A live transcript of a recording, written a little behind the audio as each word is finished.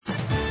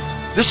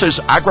This is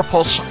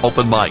AgriPulse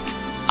Open Mic.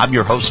 I'm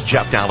your host,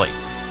 Jeff Daly.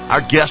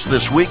 Our guest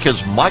this week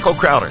is Michael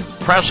Crowder,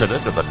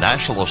 president of the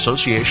National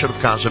Association of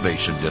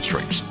Conservation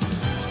Districts.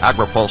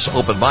 AgriPulse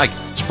Open Mic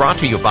is brought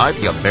to you by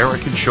the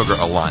American Sugar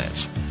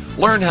Alliance.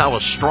 Learn how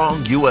a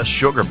strong U.S.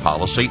 sugar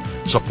policy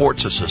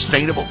supports a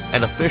sustainable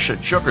and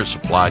efficient sugar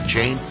supply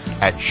chain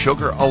at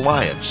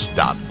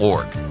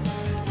sugaralliance.org.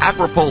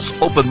 AgriPulse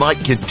Open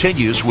Mic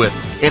continues with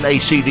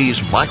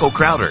NACD's Michael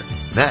Crowder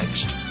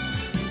next.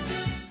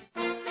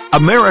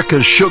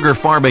 America's sugar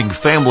farming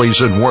families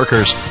and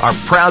workers are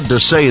proud to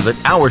say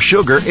that our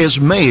sugar is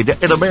made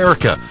in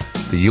America.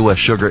 The U.S.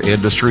 sugar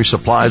industry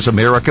supplies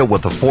America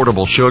with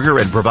affordable sugar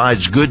and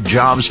provides good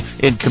jobs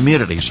in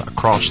communities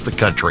across the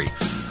country.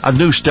 A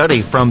new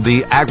study from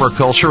the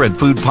Agriculture and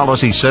Food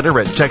Policy Center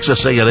at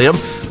Texas A&M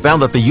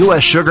found that the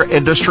U.S. sugar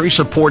industry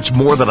supports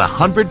more than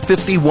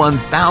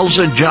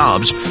 151,000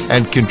 jobs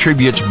and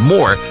contributes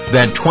more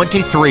than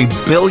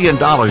 $23 billion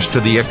to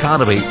the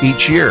economy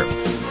each year.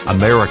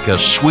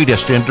 America's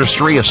sweetest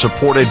industry is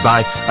supported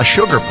by a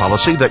sugar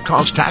policy that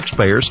costs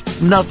taxpayers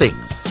nothing.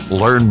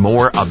 Learn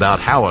more about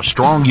how a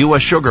strong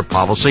U.S. sugar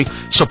policy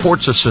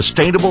supports a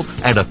sustainable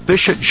and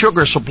efficient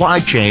sugar supply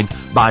chain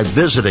by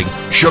visiting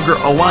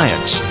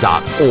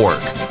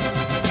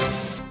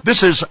sugaralliance.org.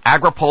 This is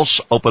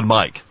AgriPulse Open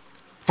Mic.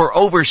 For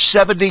over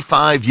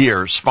 75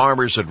 years,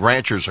 farmers and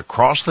ranchers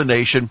across the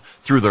nation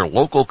through their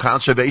local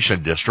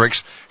conservation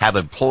districts have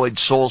employed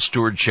soil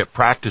stewardship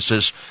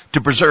practices to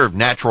preserve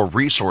natural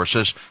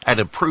resources and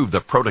improve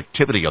the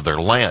productivity of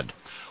their land.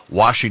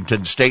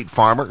 Washington State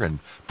farmer and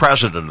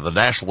president of the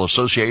National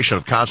Association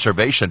of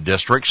Conservation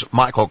Districts,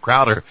 Michael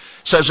Crowder,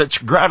 says it's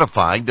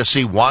gratifying to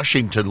see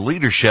Washington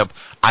leadership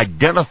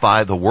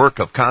identify the work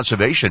of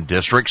conservation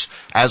districts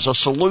as a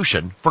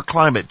solution for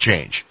climate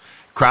change.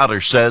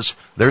 Crowder says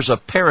there's a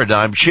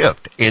paradigm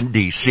shift in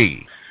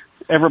D.C.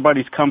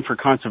 Everybody's come for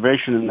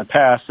conservation in the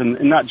past,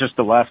 and not just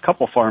the last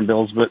couple farm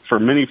bills, but for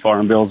many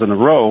farm bills in a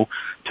row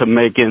to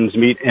make ends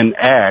meet in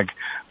ag.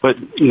 But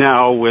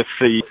now with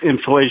the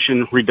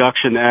Inflation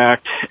Reduction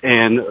Act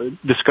and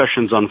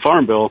discussions on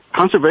Farm Bill,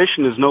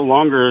 conservation is no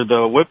longer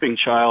the whipping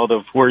child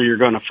of where you're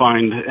going to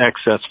find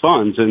excess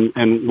funds,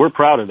 and we're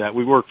proud of that.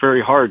 We work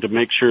very hard to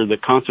make sure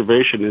that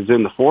conservation is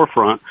in the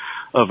forefront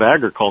of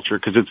agriculture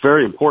because it's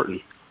very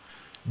important.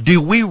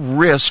 Do we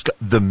risk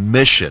the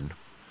mission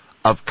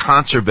of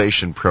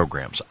conservation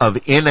programs, of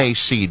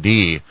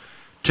NACD,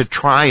 to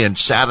try and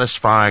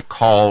satisfy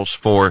calls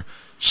for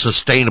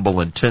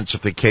sustainable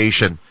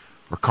intensification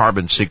or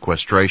carbon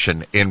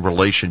sequestration in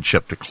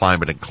relationship to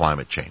climate and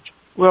climate change?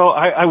 Well,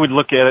 I would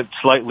look at it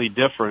slightly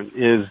different,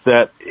 is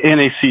that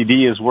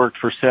NACD has worked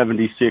for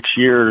 76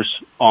 years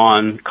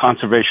on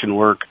conservation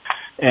work,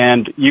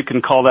 and you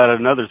can call that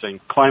another thing,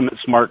 climate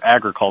smart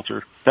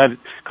agriculture. That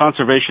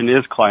conservation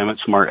is climate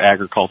smart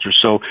agriculture.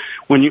 So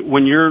when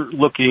you're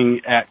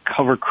looking at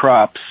cover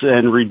crops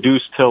and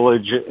reduced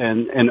tillage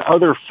and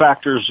other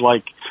factors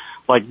like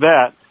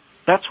that,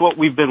 that's what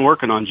we've been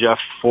working on, Jeff,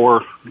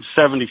 for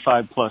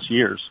 75 plus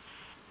years.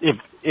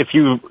 If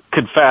you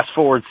could fast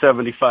forward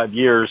 75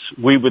 years,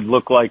 we would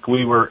look like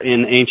we were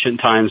in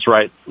ancient times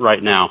right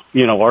now.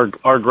 You know,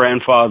 our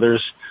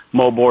grandfathers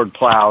moldboard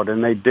plowed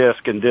and they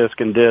disc and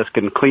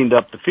cleaned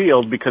up the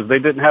field because they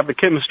didn't have the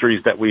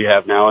chemistries that we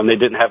have now, and they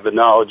didn't have the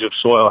knowledge of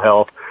soil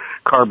health,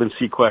 carbon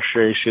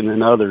sequestration,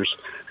 and others.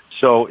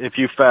 So if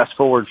you fast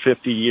forward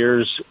 50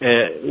 years,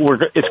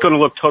 it's going to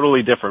look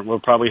totally different.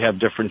 We'll probably have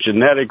different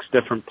genetics,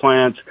 different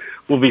plants.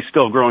 We'll be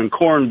still growing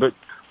corn, but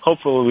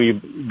hopefully we'll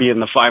be in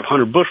the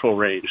 500 bushel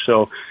range.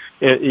 So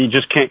you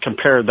just can't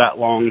compare that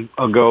long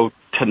ago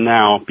to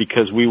now,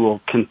 because we will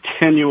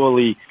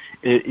continually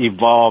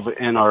evolve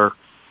in our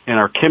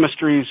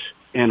chemistries,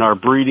 in our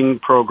breeding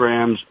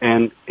programs,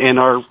 and in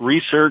our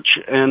research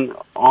and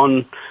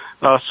on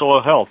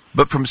soil health.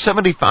 But from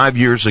 75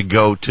 years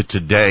ago to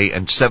today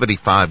and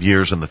 75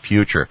 years in the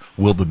future,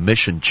 will the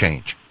mission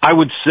change? I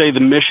would say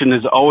the mission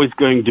is always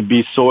going to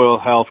be soil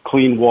health,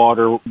 clean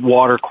water,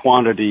 water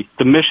quantity.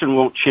 The mission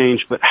won't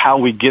change, but how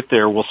we get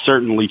there will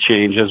certainly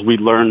change as we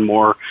learn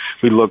more.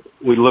 We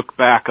look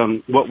back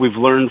on what we've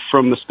learned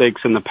from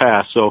mistakes in the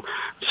past. So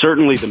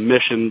certainly the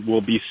mission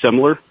will be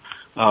similar.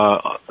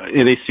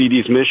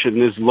 NACD's mission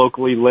is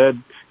locally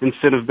led,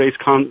 incentive-based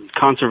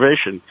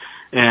conservation.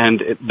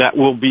 And that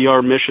will be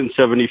our mission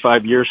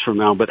 75 years from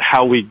now. But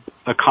how we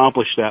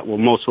accomplish that will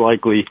most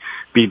likely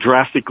be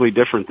drastically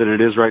different than it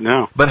is right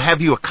now. But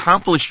have you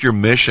accomplished your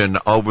mission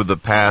over the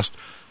past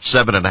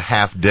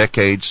 7.5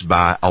 decades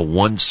by a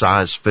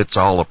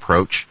one-size-fits-all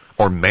approach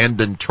or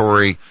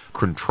mandatory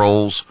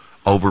controls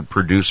over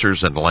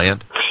producers and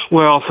land?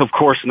 Well, of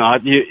course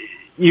not.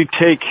 You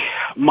take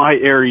my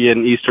area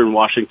in eastern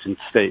Washington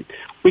State.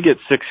 We get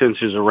 6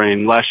 inches of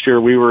rain. Last year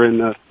we were in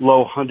the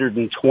low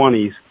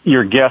 120s.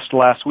 Your guest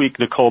last week,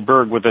 Nicole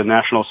Berg with the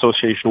National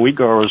Association of Wheat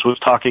Growers, was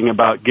talking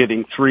about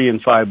getting 3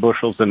 and 5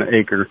 bushels an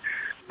acre.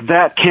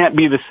 That can't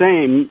be the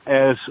same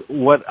as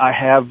what I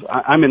have.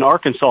 I'm in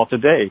Arkansas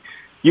today,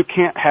 You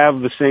can't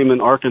have the same in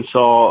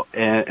Arkansas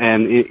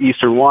and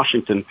Eastern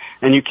Washington,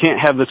 and you can't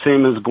have the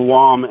same as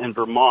Guam and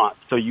Vermont.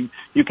 So you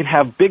can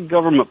have big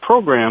government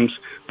programs,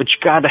 but you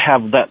got to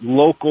have that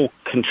local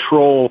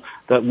control,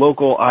 that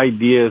local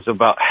ideas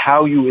about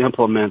how you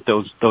implement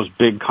those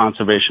big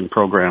conservation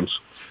programs.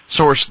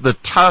 Source, the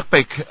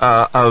topic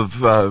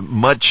of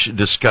much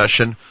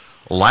discussion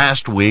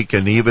last week,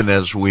 and even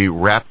as we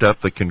wrapped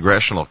up the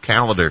congressional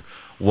calendar,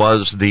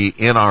 was the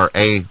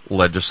NRA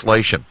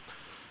legislation.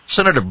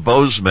 Senator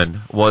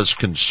Boozman was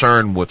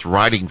concerned with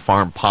writing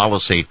farm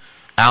policy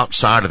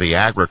outside of the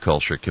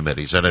agriculture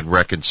committees and in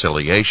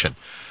reconciliation.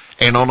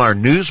 And on our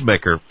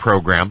Newsmaker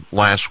program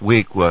last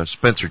week,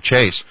 Spencer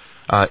Chase,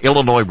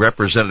 Illinois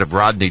Representative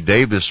Rodney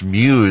Davis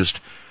mused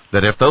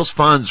that if those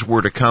funds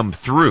were to come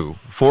through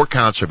for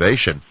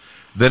conservation,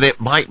 then it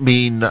might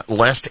mean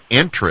less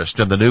interest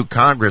in the new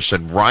Congress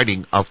in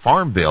writing a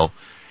farm bill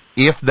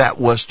if that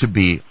was to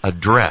be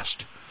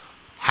addressed.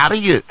 How do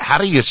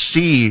you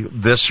see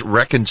this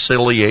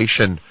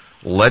reconciliation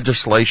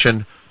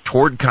legislation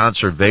toward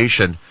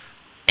conservation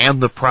and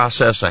the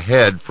process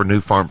ahead for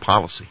new farm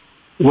policy?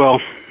 Well,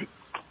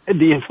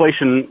 the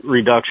Inflation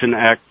Reduction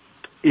Act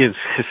is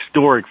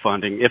historic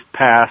funding. If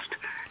passed,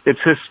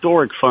 it's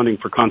historic funding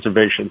for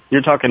conservation.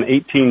 You're talking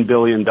 $18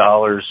 billion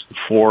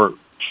for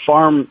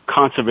farm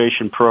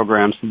conservation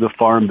programs through the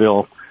Farm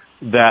Bill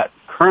that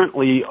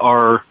currently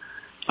are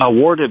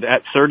awarded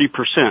at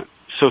 30%.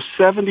 So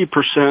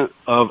 70%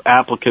 of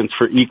applicants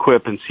for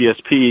EQIP and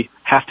CSP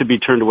have to be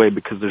turned away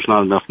because there's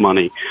not enough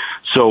money.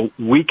 So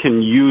we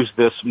can use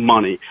this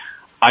money.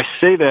 I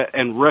say that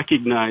and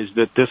recognize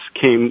that this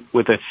came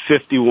with a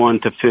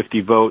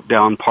 51-50 vote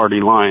down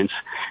party lines.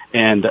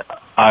 And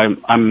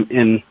I'm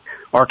in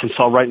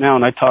Arkansas right now,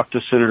 and I talked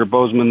to Senator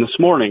Boozman this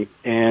morning,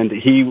 and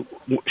he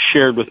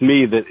shared with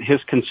me that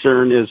his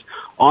concern is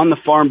on the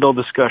Farm Bill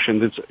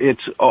discussions.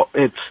 It's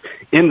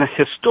in the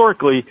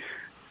historically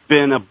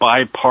been a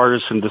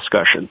bipartisan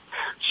discussion.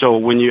 So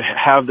when you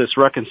have this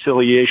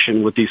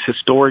reconciliation with these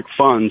historic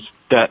funds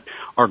that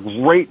are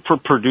great for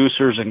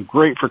producers and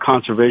great for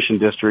conservation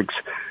districts,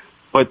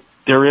 but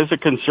there is a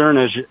concern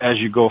as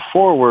you go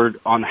forward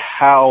on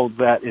how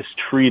that is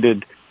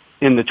treated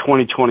in the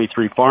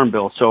 2023 Farm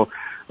Bill. So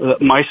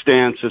my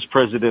stance as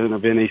president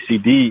of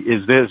NACD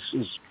is this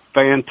is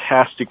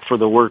fantastic for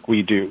the work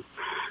we do.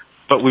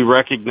 But we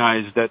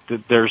recognize that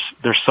there's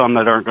some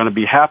that aren't going to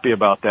be happy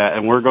about that,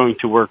 and we're going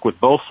to work with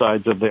both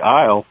sides of the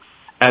aisle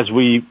as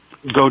we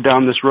go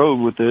down this road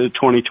with the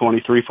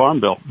 2023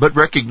 Farm Bill. But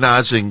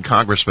recognizing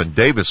Congressman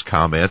Davis'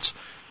 comments,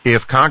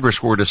 if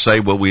Congress were to say,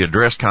 well, we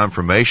address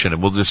confirmation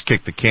and we'll just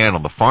kick the can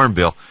on the Farm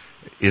Bill,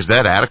 is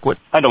that adequate?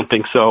 I don't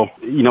think so.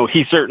 You know,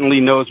 he certainly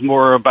knows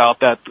more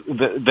about that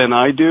than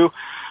I do,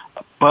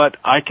 but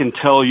I can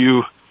tell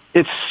you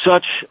it's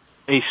such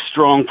a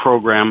strong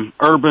program,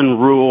 urban,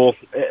 rural.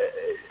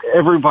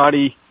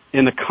 Everybody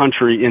in the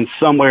country in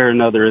some way or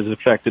another is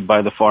affected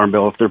by the Farm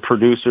Bill, if they're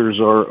producers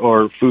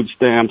or food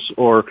stamps,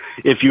 or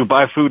if you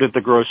buy food at the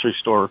grocery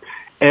store.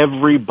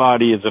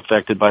 Everybody is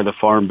affected by the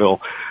Farm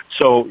Bill.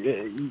 So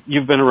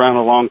you've been around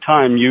a long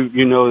time.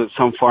 You know that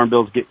some Farm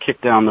Bills get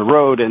kicked down the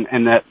road,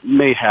 and that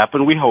may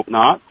happen. We hope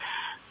not.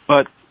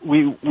 But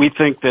we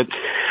think that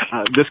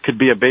this could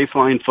be a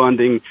baseline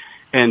funding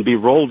and be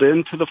rolled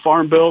into the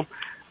Farm Bill.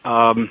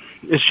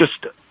 It's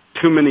just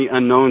too many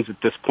unknowns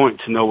at this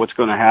point to know what's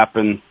going to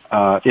happen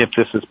if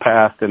this is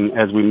passed and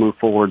as we move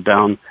forward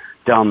down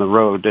the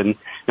road. And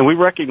we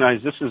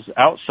recognize this is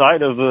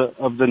outside of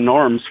the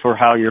norms for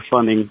how you're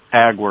funding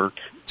ag work.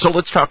 So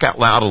let's talk out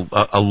loud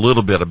a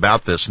little bit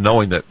about this,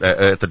 knowing that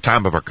at the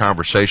time of our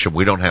conversation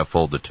we don't have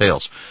full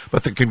details.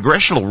 But the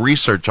Congressional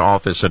Research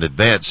Office in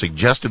advance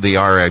suggested the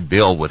RA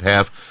bill would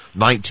have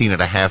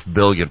 $19.5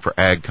 billion for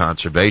ag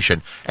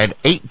conservation and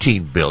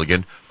 $18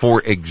 billion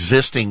for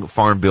existing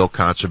Farm Bill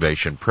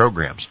conservation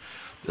programs.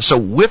 So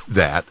with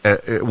that,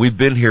 we've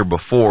been here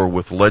before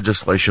with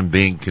legislation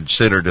being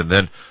considered and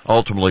then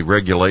ultimately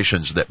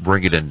regulations that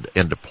bring it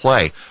into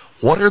play.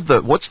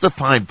 What's the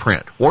fine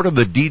print? What are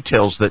the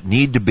details that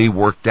need to be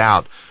worked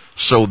out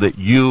so that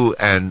you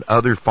and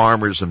other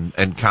farmers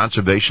and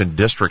conservation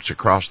districts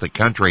across the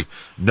country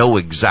know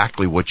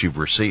exactly what you've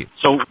received?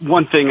 So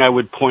one thing I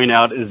would point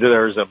out is that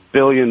there's $1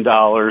 billion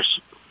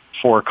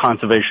for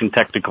conservation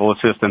technical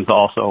assistance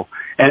also.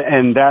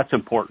 And that's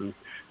important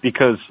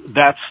because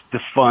that's the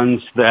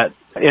funds that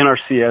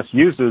NRCS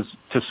uses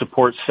to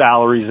support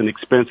salaries and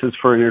expenses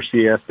for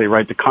NRCS. They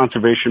write the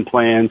conservation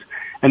plans,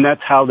 and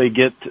that's how they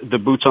get the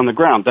boots on the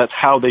ground. That's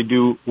how they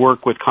do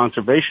work with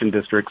conservation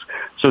districts.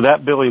 So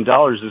that $1 billion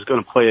is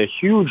going to play a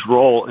huge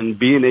role in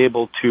being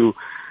able to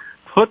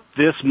put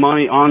this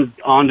money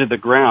onto the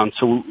ground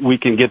so we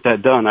can get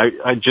that done.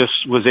 I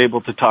just was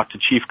able to talk to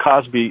Chief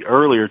Cosby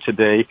earlier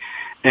today,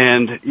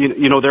 and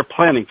you know they're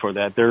planning for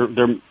that.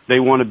 They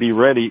want to be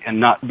ready and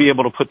not be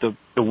able to put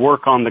the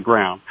work on the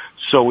ground.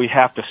 So we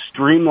have to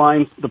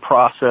streamline the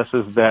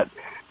processes that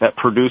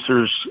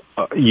producers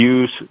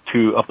use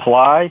to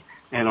apply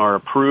and are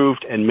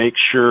approved, and make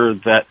sure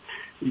that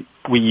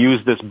we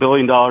use this $1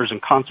 billion in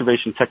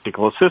conservation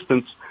technical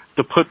assistance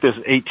to put this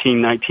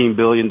 $18-19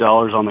 billion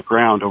on the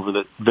ground over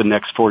the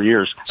next 4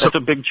 years. That's a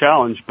big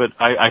challenge, but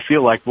I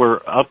feel like we're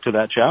up to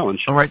that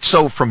challenge. All right.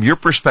 So from your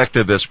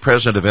perspective as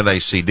president of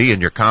NACD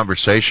and your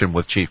conversation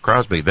with Chief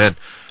Crosby, then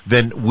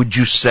would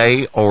you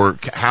say, or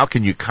how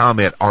can you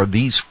comment, are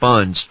these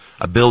funds,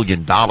 $1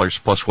 billion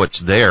plus what's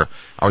there,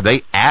 are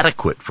they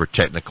adequate for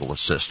technical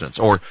assistance?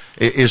 Or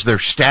is their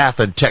staff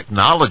and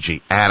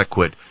technology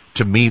adequate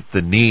to meet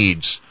the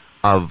needs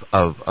of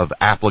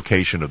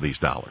application of these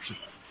dollars?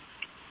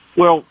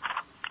 Well,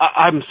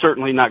 I'm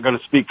certainly not going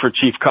to speak for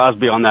Chief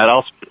Crosby on that.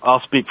 I'll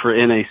speak for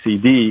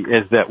NACD,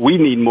 is that we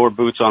need more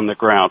boots on the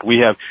ground. We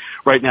have,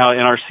 right now,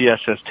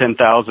 NRCS has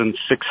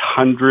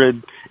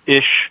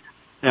 10,600-ish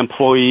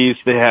employees.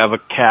 They have a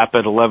cap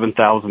at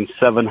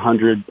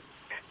 11,700,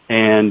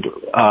 and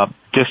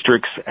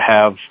districts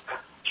have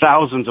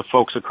thousands of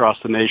folks across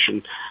the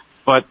nation.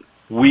 But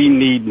we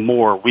need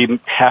more. We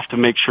have to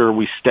make sure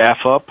we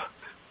staff up,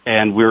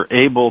 and we're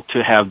able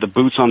to have the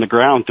boots on the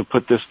ground to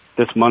put this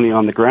money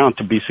on the ground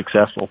to be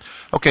successful.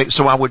 Okay,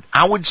 so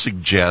I would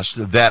suggest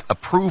that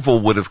approval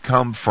would have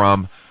come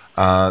from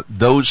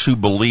those who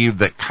believe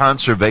that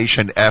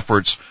conservation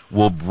efforts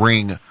will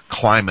bring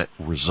climate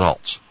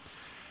results.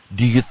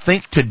 Do you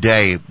think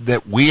today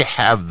that we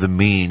have the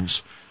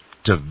means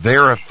to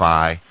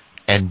verify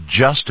and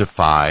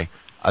justify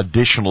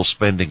additional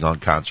spending on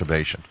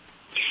conservation?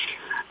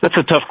 That's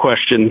a tough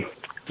question.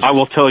 I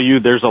will tell you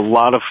there's a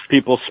lot of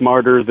people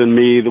smarter than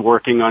me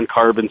working on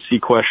carbon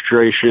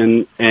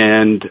sequestration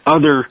and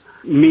other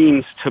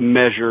means to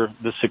measure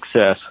the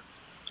success.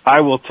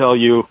 I will tell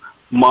you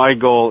my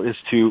goal is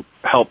to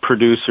help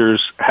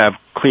producers have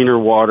cleaner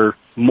water,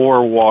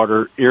 more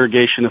water,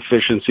 irrigation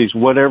efficiencies,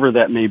 whatever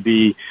that may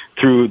be,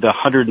 through the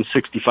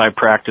 165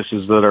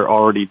 practices that are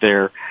already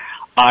there.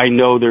 I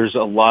know there's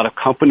a lot of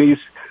companies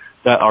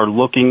that are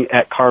looking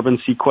at carbon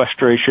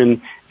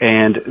sequestration,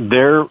 and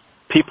they're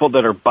people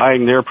that are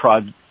buying their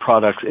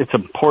products. It's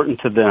important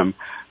to them.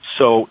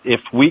 So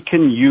if we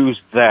can use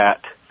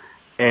that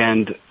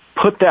and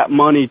put that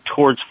money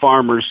towards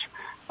farmers,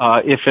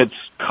 if it's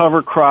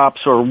cover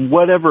crops or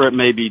whatever it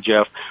may be,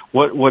 Jeff,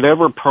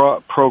 whatever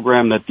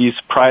program that these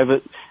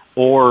private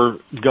or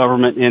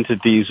government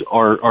entities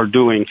are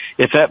doing,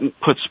 if that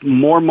puts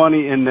more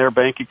money in their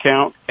bank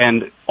account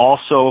and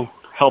also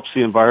helps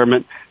the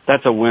environment,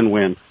 that's a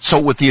win-win.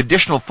 So with the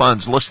additional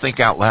funds, let's think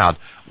out loud.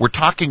 We're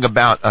talking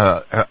about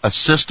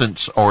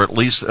assistance, or at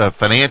least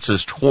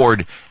finances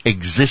toward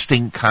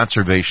existing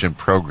conservation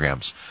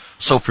programs.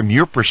 So from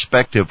your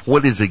perspective,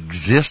 what is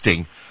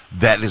existing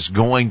that is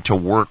going to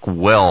work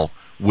well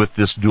with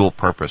this dual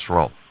purpose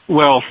role?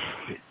 Well,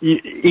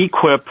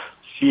 EQIP,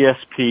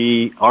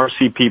 CSP,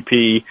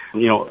 RCPP,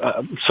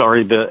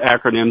 the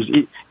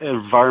acronyms,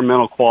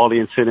 Environmental Quality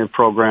Incentive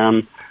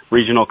Program,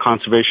 Regional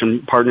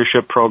Conservation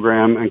Partnership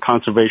Program, and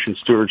Conservation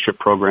Stewardship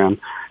Program.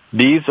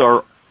 These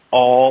are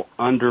all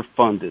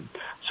underfunded.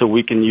 So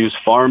we can use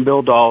Farm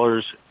Bill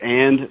dollars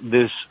and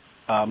this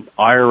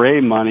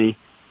IRA money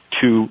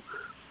to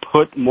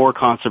put more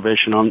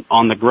conservation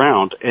on the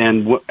ground.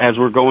 And as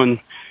we're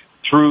going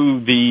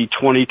through the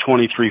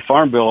 2023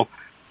 Farm Bill,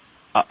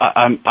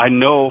 I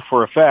know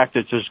for a fact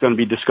that there's going to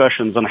be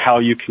discussions on how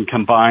you can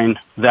combine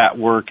that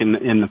work in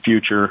the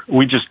future.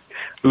 We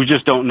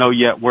just don't know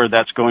yet where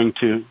those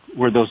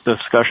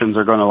discussions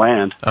are going to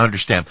land. I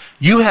understand.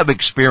 You have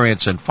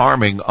experience in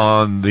farming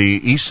on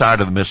the east side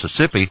of the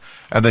Mississippi,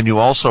 and then you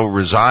also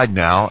reside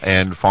now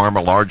and farm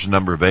a large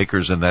number of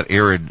acres in that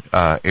arid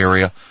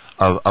area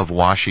of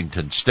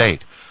Washington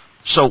State.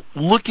 So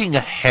looking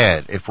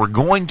ahead, if we're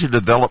going to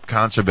develop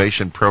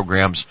conservation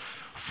programs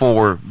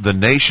for the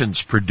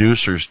nation's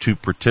producers to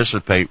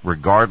participate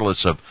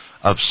regardless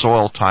of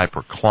soil type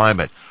or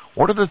climate,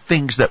 what are the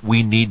things that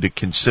we need to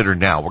consider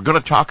now? We're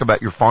going to talk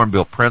about your Farm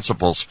Bill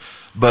principles,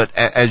 but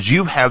as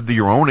you have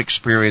your own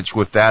experience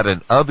with that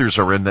and others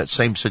are in that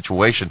same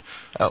situation,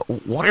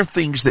 what are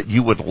things that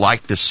you would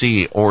like to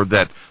see or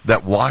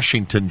that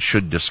Washington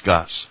should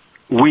discuss?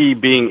 We,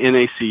 being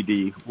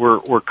NACD,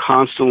 we're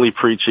constantly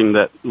preaching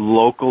that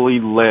locally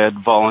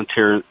led,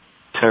 voluntary,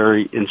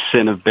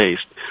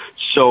 incentive-based.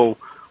 So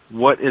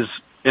what is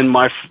in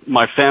my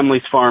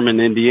family's farm in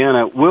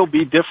Indiana will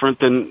be different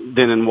than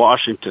in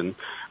Washington.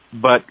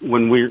 But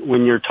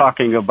when you're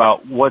talking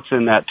about what's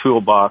in that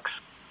toolbox,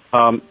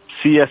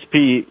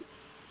 CSP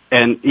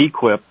and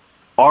EQIP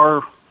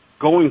are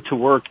going to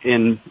work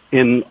in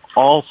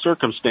all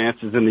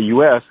circumstances in the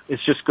U.S.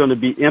 It's just going to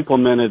be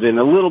implemented in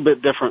a little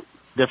bit different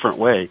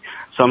way.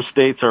 Some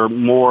states are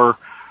more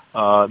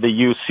they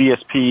use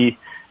CSP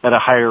at a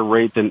higher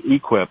rate than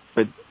EQIP,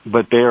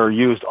 but they are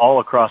used all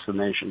across the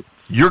nation.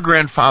 Your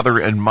grandfather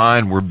and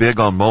mine were big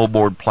on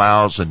moldboard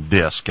plows and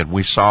disc, and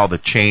we saw the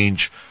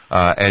change,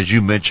 as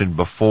you mentioned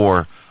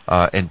before,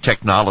 in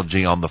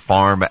technology on the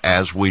farm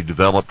as we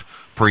developed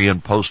pre-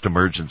 and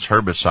post-emergence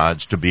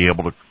herbicides to be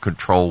able to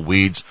control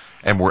weeds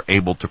and were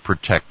able to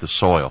protect the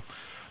soil.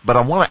 But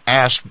I want to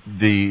ask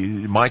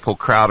the Michael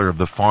Crowder,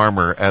 the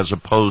farmer, as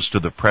opposed to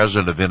the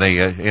president of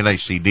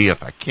NACD,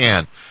 if I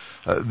can.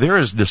 there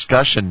is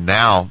discussion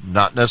now,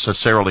 not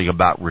necessarily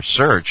about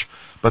research,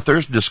 but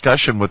there's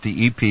discussion with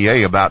the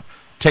EPA about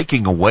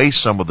taking away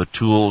some of the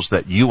tools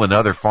that you and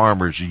other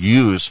farmers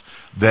use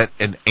that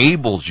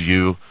enables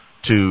you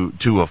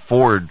to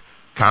afford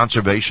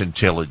conservation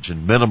tillage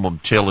and minimum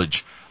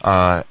tillage,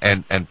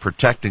 and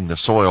protecting the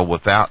soil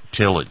without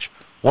tillage.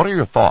 What are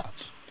your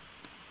thoughts?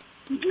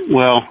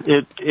 Well,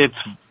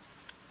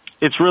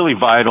 it's really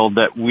vital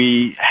that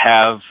we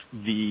have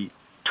the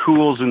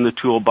tools in the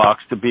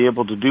toolbox to be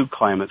able to do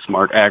climate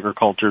smart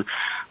agriculture.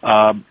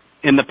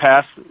 In the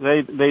past,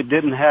 they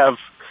didn't have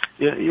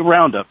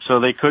Roundup, so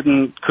they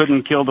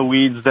couldn't kill the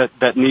weeds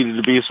that needed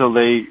to be. So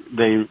they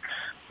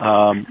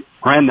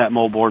ran that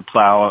moldboard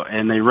plow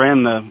and they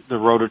ran the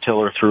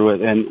rototiller through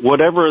it and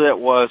whatever that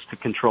was to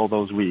control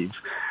those weeds.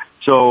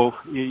 So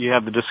you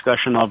have the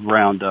discussion of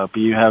Roundup,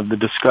 you have the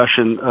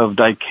discussion of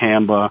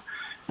dicamba,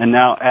 and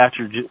now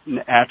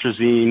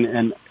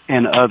atrazine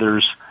and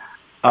others.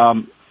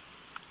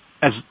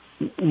 As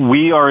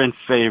we are in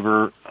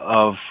favor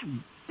of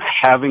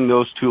having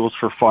those tools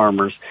for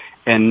farmers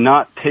and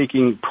not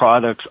taking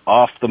products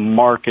off the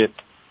market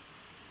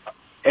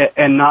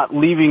and not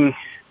leaving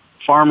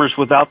farmers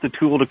without the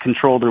tool to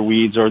control their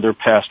weeds or their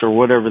pest or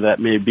whatever that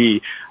may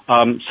be.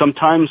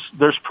 Sometimes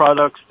there's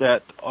products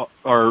that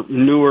are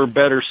newer,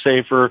 better,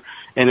 safer,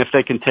 and if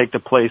they can take the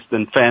place,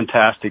 then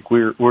fantastic.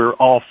 We're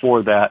all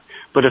for that.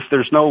 But if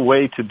there's no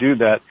way to do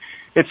that,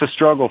 it's a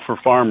struggle for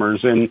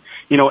farmers. And,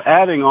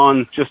 adding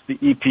on just the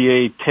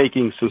EPA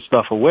taking some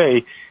stuff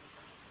away,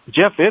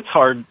 Jeff, it's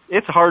hard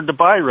to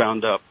buy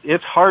Roundup.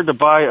 It's hard to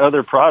buy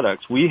other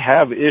products. We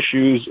have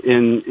issues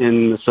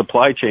in the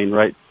supply chain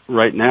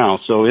right now.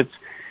 So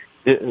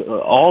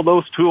all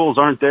those tools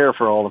aren't there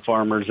for all the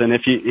farmers. And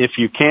if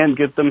you can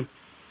get them,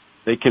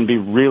 they can be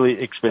really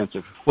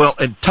expensive. Well,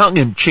 and tongue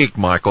in cheek,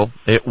 Michael,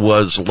 it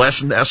was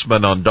Les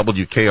Nessman on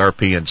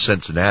WKRP in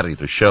Cincinnati,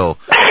 the show,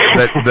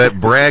 that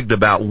bragged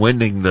about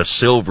winning the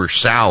Silver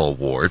Sow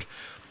Award.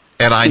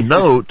 And I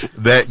note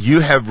that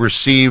you have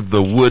received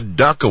the Wood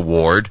Duck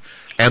Award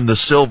and the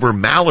Silver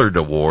Mallard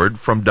Award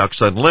from Ducks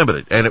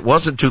Unlimited. And it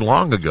wasn't too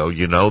long ago,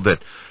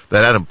 that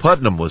Adam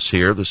Putnam was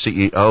here, the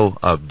CEO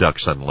of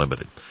Ducks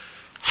Unlimited.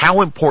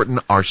 How important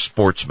are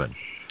sportsmen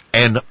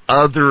and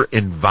other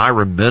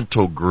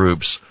environmental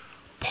groups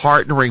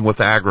partnering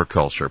with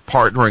agriculture,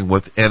 partnering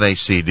with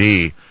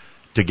NACD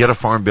to get a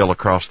farm bill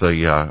across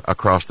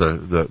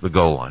the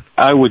goal line?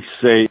 I would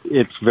say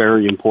it's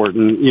very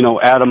important.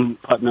 Adam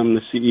Putnam,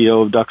 the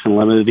CEO of Ducks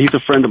Unlimited, he's a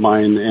friend of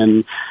mine,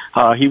 and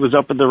he was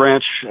up at the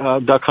ranch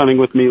duck hunting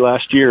with me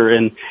last year,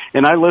 and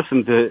I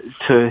listened to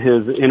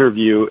his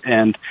interview,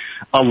 and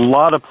a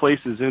lot of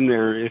places in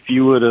there, if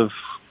you would have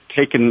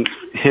taken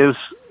his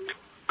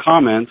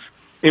comments,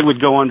 it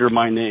would go under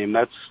my name.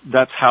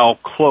 That's how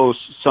close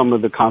some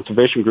of the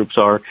conservation groups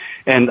are,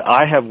 and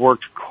I have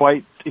worked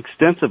quite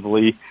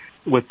extensively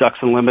with Ducks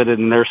Unlimited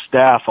and their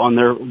staff on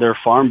their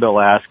farm bill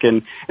ask,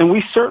 and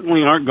we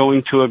certainly aren't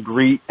going to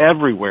agree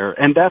everywhere,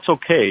 and that's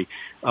okay.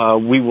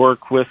 We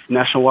work with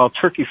National Wild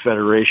Turkey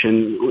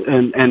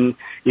Federation, and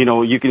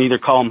you can either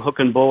call them hook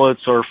and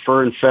bullets or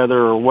fur and feather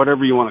or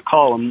whatever you want to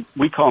call them.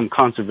 We call them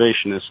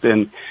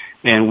conservationists,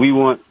 and we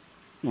want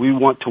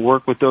to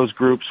work with those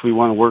groups. We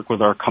want to work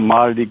with our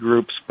commodity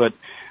groups, but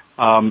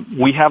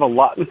we have a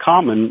lot in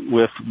common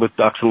with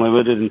Ducks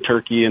Unlimited and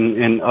Turkey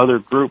and other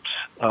groups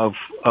of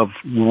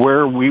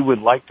where we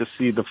would like to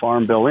see the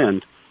farm bill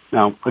end.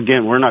 Now,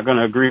 again, we're not going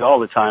to agree all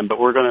the time, but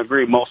we're going to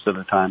agree most of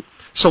the time.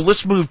 So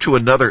let's move to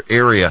another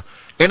area.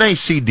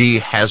 NACD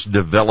has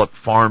developed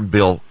farm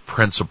bill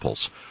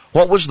principles.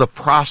 What was the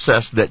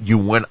process that you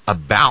went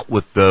about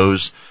with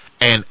those,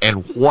 and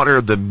what are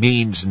the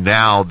means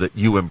now that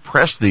you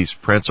impress these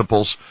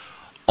principles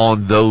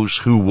on those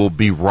who will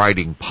be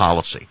writing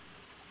policy?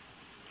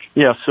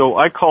 Yeah, so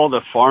I called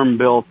a Farm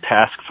Bill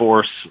Task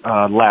Force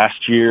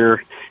last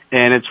year,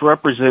 and it's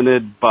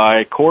represented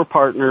by core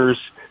partners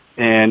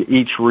and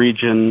each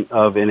region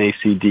of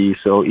NACD,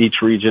 so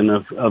each region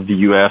of the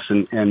U.S.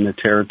 and the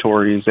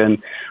territories.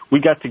 And we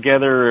got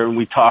together and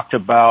we talked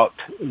about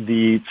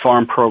the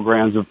farm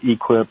programs of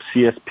EQIP,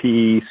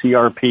 CSP,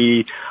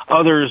 CRP,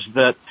 others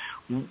that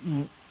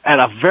at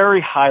a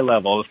very high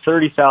level, a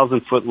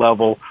 30,000-foot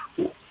level,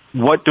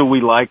 what do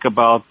we like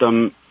about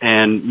them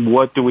and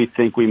what do we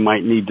think we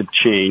might need to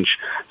change?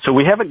 So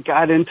we haven't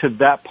got into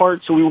that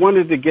part, so we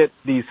wanted to get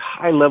these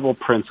high-level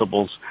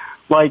principles,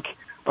 like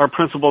our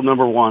principle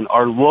number one,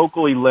 our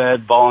locally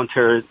led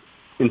voluntary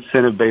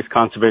incentive-based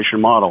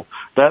conservation model.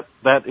 That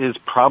is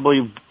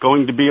probably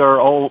going to be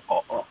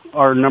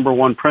our number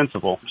one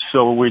principle.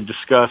 So we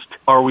discussed,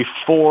 are we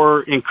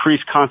for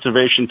increased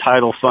conservation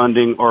title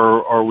funding,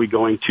 or are we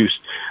going to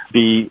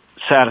be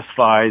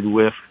satisfied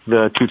with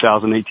the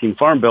 2018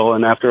 Farm Bill?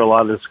 And after a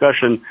lot of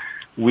discussion,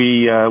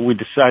 we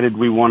decided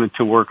we wanted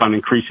to work on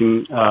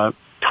increasing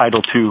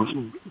Title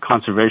II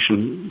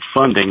conservation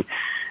funding.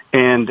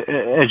 And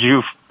as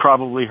you've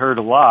probably heard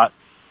a lot,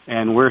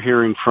 and we're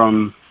hearing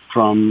from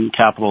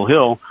Capitol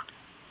Hill,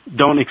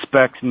 don't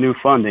expect new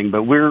funding,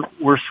 but we're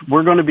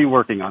going to be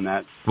working on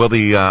that. Well,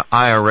 the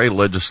IRA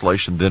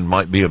legislation then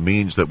might be a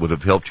means that would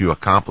have helped you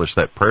accomplish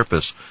that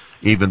purpose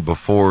even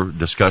before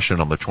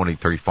discussion on the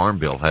 23 Farm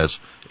Bill has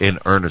in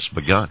earnest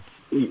begun.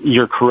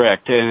 You're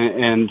correct,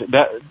 and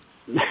that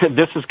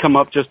this has come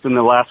up just in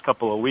the last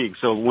couple of weeks.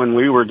 So when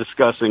we were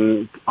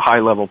discussing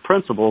high-level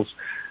principles,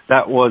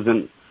 that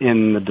wasn't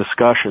in the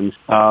discussions.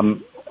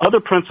 Other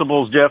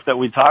principles, Jeff, that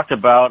we talked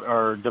about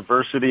are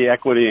diversity,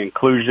 equity,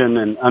 inclusion,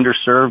 and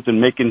underserved,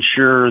 and making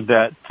sure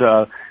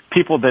that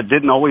people that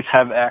didn't always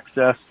have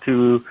access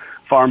to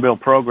Farm Bill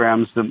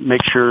programs, to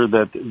make sure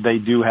that they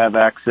do have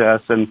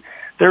access. And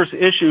there's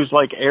issues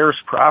like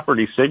heirs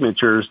property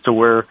signatures to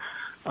where,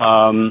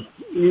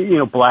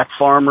 black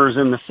farmers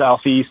in the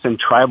Southeast and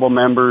tribal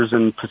members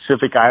and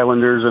Pacific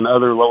Islanders and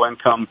other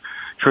low-income,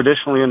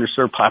 traditionally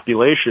underserved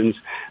populations,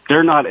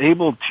 they're not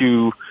able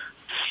to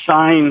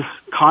sign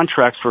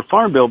contracts for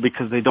Farm Bill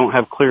because they don't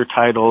have clear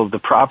title of the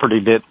property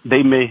that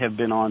they may have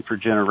been on for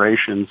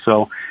generations.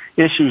 So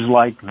issues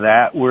like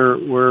that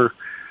we're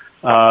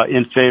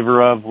in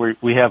favor of.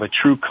 We have a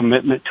true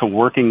commitment to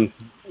working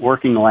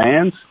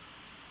lands.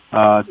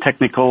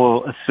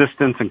 Technical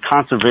assistance and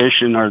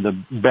conservation are the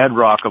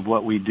bedrock of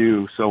what we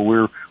do. So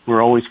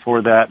we're always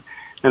for that.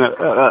 And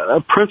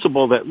a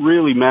principle that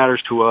really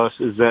matters to us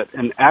is that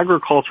an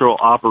agricultural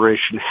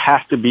operation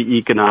has to be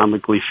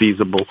economically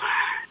feasible.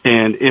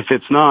 And if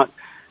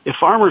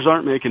farmers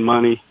aren't making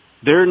money,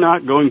 they're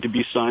not going to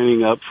be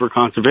signing up for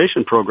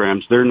conservation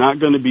programs. They're not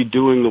going to be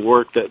doing the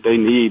work that they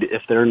need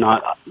if they're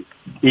not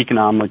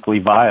economically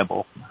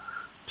viable.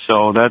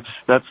 So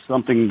that's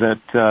something that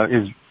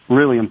is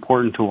really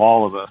important to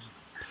all of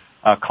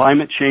us.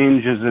 Climate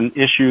change is an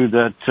issue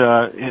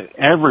that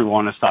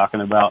everyone is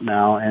talking about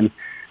now, and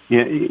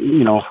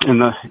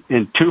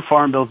in 2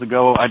 Farm Bills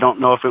ago, I don't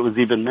know if it was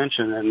even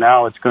mentioned, and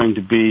now it's going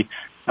to be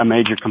a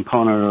major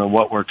component of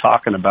what we're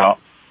talking about.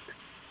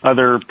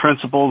 Other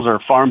principles are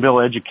Farm Bill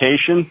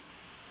education,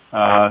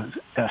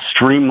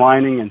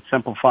 streamlining and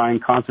simplifying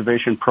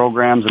conservation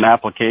programs and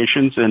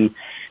applications. And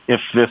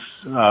if this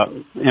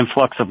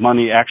influx of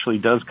money actually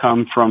does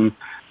come from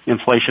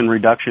Inflation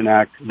Reduction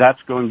Act,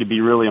 that's going to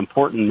be really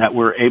important that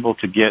we're able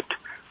to get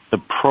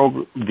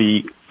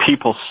the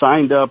people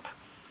signed up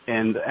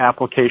and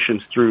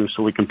applications through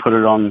so we can put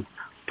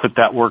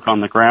that work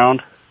on the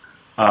ground.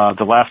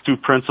 The last 2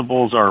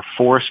 principles are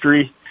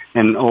forestry,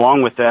 and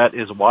along with that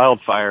is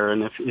wildfire.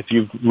 And if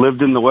you've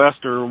lived in the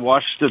West or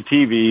watched the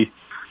TV,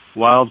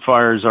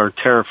 wildfires are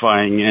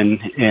terrifying,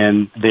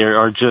 and they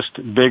are just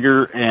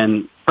bigger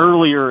and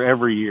earlier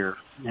every year.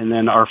 And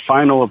then our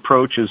final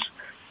approach is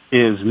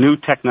new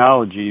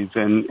technologies,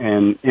 and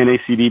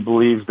NACD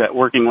believes that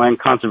working land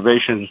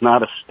conservation is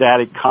not a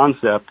static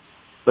concept,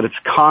 but it's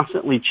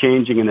constantly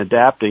changing and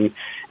adapting,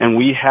 and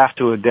we have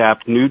to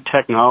adapt new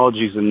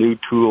technologies and new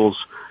tools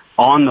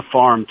on the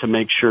farm to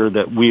make sure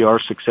that we are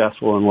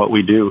successful in what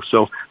we do.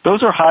 So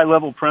those are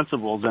high-level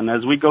principles, and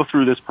as we go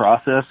through this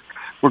process,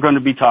 we're going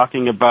to be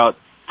talking about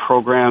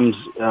programs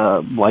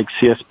like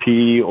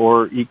CSP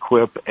or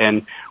EQIP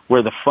and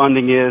where the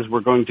funding is.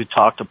 We're going to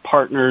talk to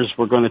partners.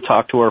 We're going to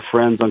talk to our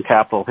friends on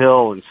Capitol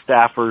Hill and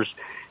staffers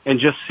and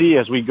just see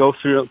as we go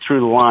through the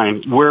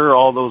line where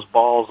all those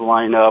balls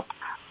line up.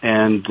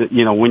 And,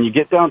 when you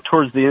get down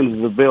towards the end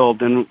of the bill,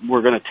 then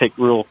we're going to take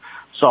real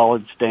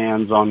solid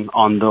stands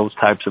on those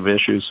types of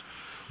issues.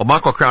 Well,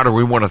 Michael Crowder,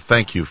 we want to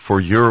thank you for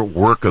your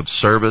work of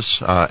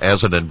service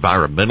as an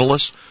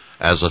environmentalist,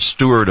 as a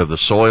steward of the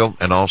soil,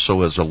 and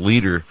also as a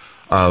leader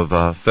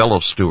of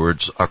fellow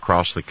stewards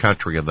across the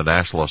country in the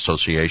National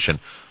Association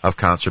of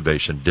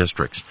Conservation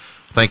Districts.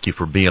 Thank you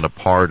for being a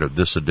part of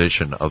this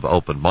edition of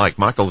Open Mic.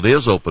 Michael, it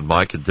is Open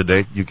Mic, and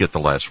today you get the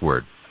last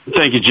word.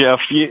 Thank you,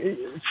 Jeff.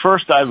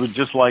 First, I would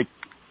just like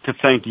to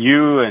thank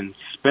you and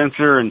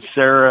Spencer and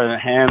Sarah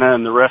and Hannah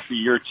and the rest of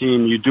your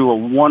team. You do a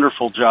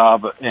wonderful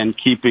job in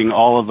keeping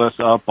all of us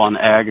up on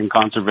ag and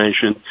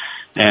conservation,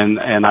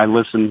 and I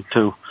listen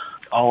to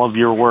all of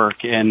your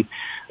work, and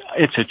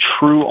it's a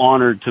true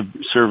honor to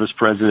serve as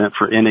president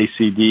for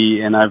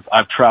NACD, and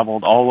I've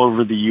traveled all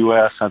over the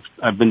U.S.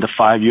 I've been to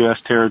 5 U.S.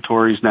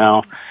 territories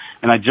now,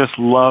 and I just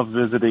love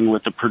visiting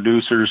with the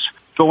producers,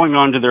 going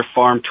onto their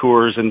farm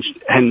tours and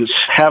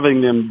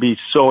having them be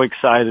so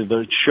excited.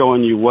 They're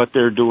showing you what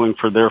they're doing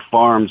for their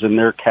farms and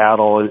their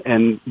cattle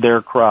and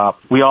their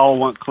crop. We all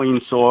want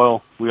clean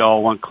soil. We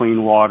all want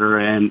clean water,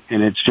 and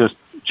it's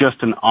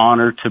just an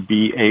honor to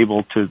be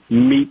able to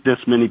meet this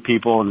many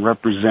people and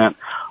represent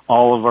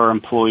all of our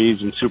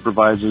employees and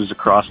supervisors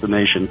across the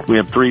nation. We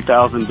have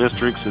 3,000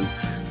 districts and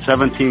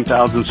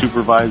 17,000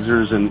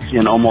 supervisors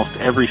in almost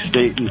every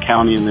state and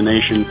county in the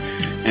nation,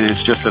 and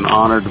it's just an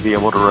honor to be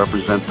able to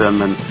represent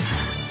them, and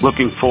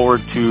looking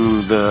forward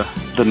to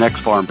the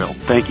next Farm Bill.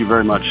 Thank you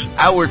very much.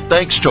 Our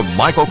thanks to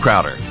Michael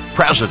Crowder,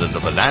 President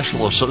of the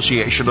National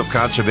Association of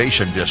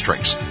Conservation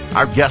Districts,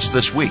 our guest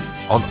this week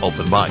on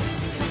Open Mic.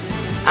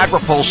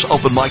 AgriPulse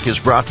Open Mic is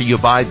brought to you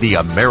by the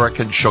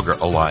American Sugar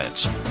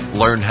Alliance.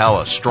 Learn how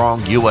a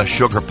strong U.S.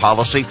 sugar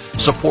policy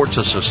supports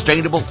a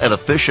sustainable and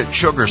efficient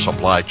sugar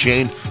supply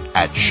chain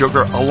at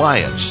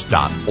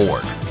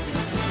sugaralliance.org.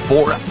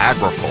 For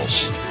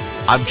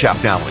AgriPulse, I'm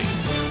Jeff Nally.